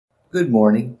Good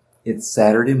morning. It's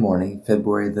Saturday morning,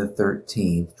 February the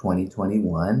 13th,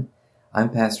 2021. I'm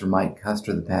Pastor Mike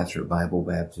Custer, the pastor at Bible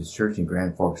Baptist Church in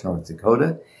Grand Forks, North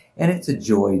Dakota, and it's a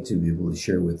joy to be able to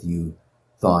share with you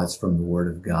thoughts from the Word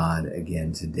of God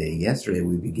again today. Yesterday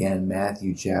we began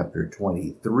Matthew chapter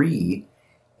 23,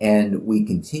 and we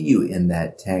continue in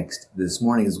that text this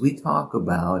morning as we talk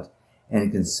about and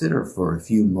consider for a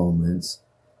few moments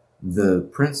the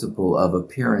principle of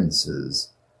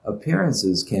appearances.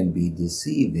 Appearances can be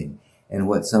deceiving, and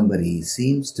what somebody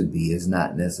seems to be is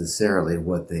not necessarily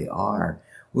what they are.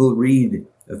 We'll read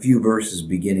a few verses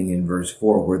beginning in verse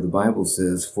 4 where the Bible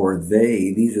says, "For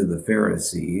they," these are the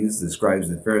Pharisees, the scribes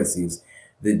and the Pharisees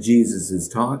that Jesus is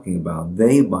talking about,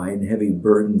 "they bind heavy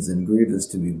burdens and grievous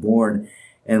to be borne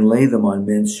and lay them on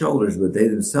men's shoulders, but they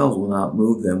themselves will not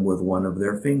move them with one of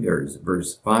their fingers."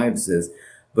 Verse 5 says,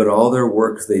 "But all their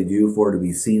works they do for to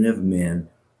be seen of men.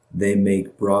 They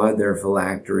make broad their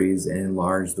phylacteries and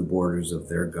enlarge the borders of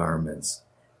their garments."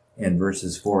 And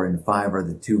verses 4 and 5 are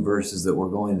the two verses that we're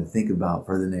going to think about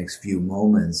for the next few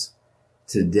moments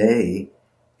today.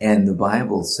 And the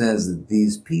Bible says that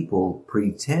these people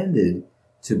pretended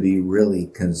to be really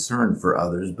concerned for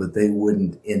others, but they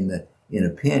wouldn't, in a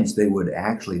pinch, they would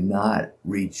actually not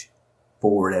reach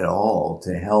forward at all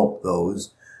to help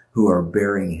those who are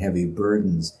bearing heavy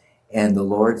burdens. And the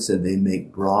Lord said they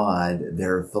make broad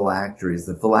their phylacteries.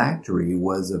 The phylactery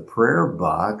was a prayer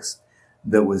box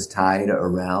that was tied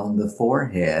around the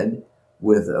forehead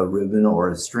with a ribbon or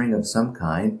a string of some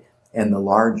kind. And the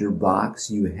larger box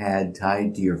you had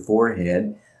tied to your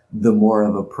forehead, the more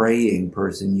of a praying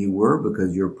person you were,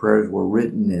 because your prayers were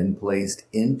written and placed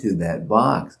into that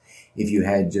box. If you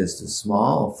had just a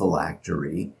small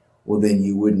phylactery, well, then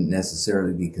you wouldn't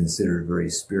necessarily be considered a very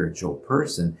spiritual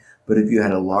person. But if you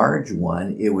had a large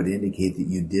one, it would indicate that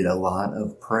you did a lot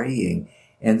of praying.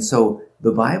 And so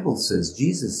the Bible says,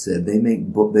 Jesus said, they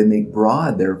make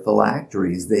broad their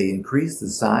phylacteries. They increase the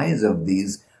size of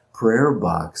these prayer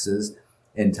boxes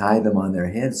and tie them on their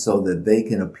heads so that they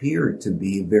can appear to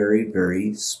be very,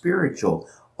 very spiritual.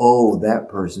 Oh, that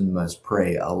person must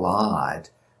pray a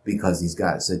lot because he's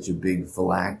got such a big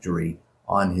phylactery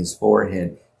on his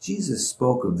forehead. Jesus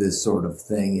spoke of this sort of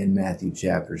thing in Matthew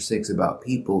chapter 6 about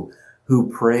people who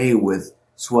pray with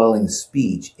swelling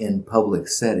speech in public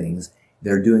settings.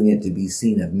 They're doing it to be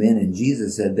seen of men, and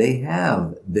Jesus said they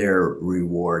have their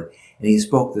reward. And he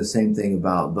spoke the same thing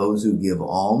about those who give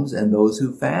alms and those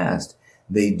who fast.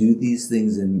 They do these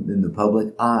things in the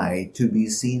public eye to be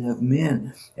seen of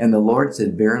men. And the Lord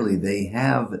said, verily, they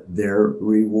have their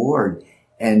reward.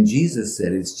 And Jesus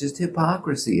said it's just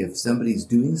hypocrisy if somebody's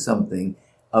doing something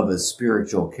of a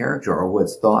spiritual character, or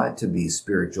what's thought to be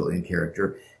spiritual in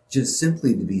character, just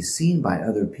simply to be seen by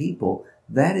other people.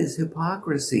 That is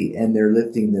hypocrisy, and they're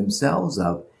lifting themselves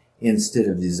up instead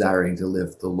of desiring to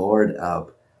lift the Lord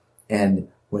up. And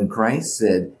when Christ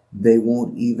said they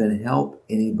won't even help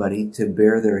anybody to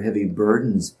bear their heavy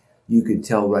burdens, you could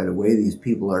tell right away these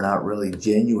people are not really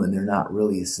genuine. They're not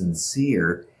really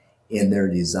sincere in their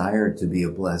desire to be a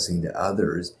blessing to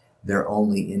others. They're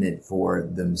only in it for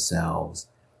themselves.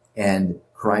 And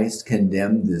Christ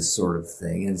condemned this sort of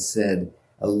thing and said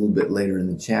a little bit later in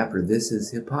the chapter, this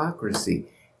is hypocrisy.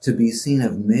 To be seen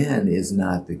of men is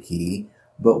not the key,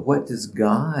 but what does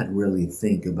God really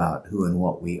think about who and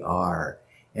what we are?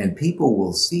 And people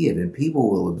will see it and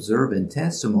people will observe, and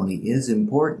testimony is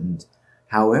important.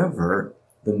 However,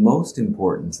 the most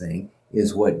important thing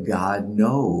is what God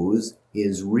knows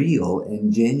is real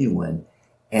and genuine.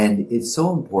 And it's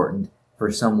so important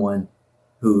for someone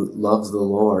who loves the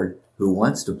Lord, who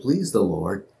wants to please the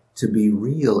Lord, to be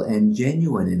real and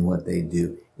genuine in what they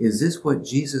do. Is this what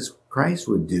Jesus Christ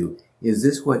would do? Is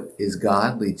this what is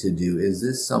godly to do? Is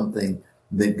this something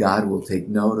that God will take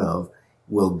note of?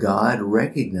 Will God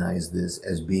recognize this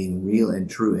as being real and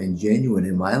true and genuine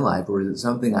in my life? Or is it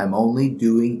something I'm only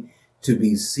doing to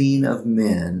be seen of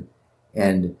men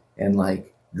and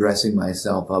like dressing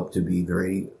myself up to be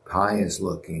very pious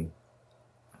looking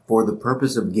for the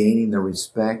purpose of gaining the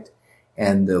respect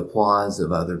and the applause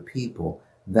of other people?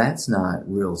 That's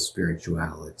not real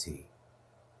spirituality.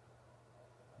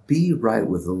 Be right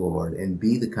with the Lord and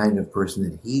be the kind of person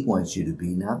that He wants you to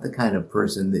be, not the kind of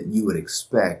person that you would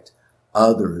expect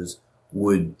others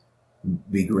would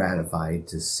be gratified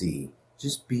to see.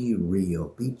 Just be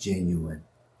real, be genuine,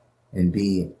 and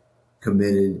be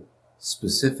committed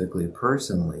specifically,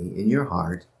 personally, in your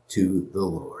heart to the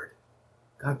Lord.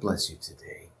 God bless you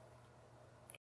today.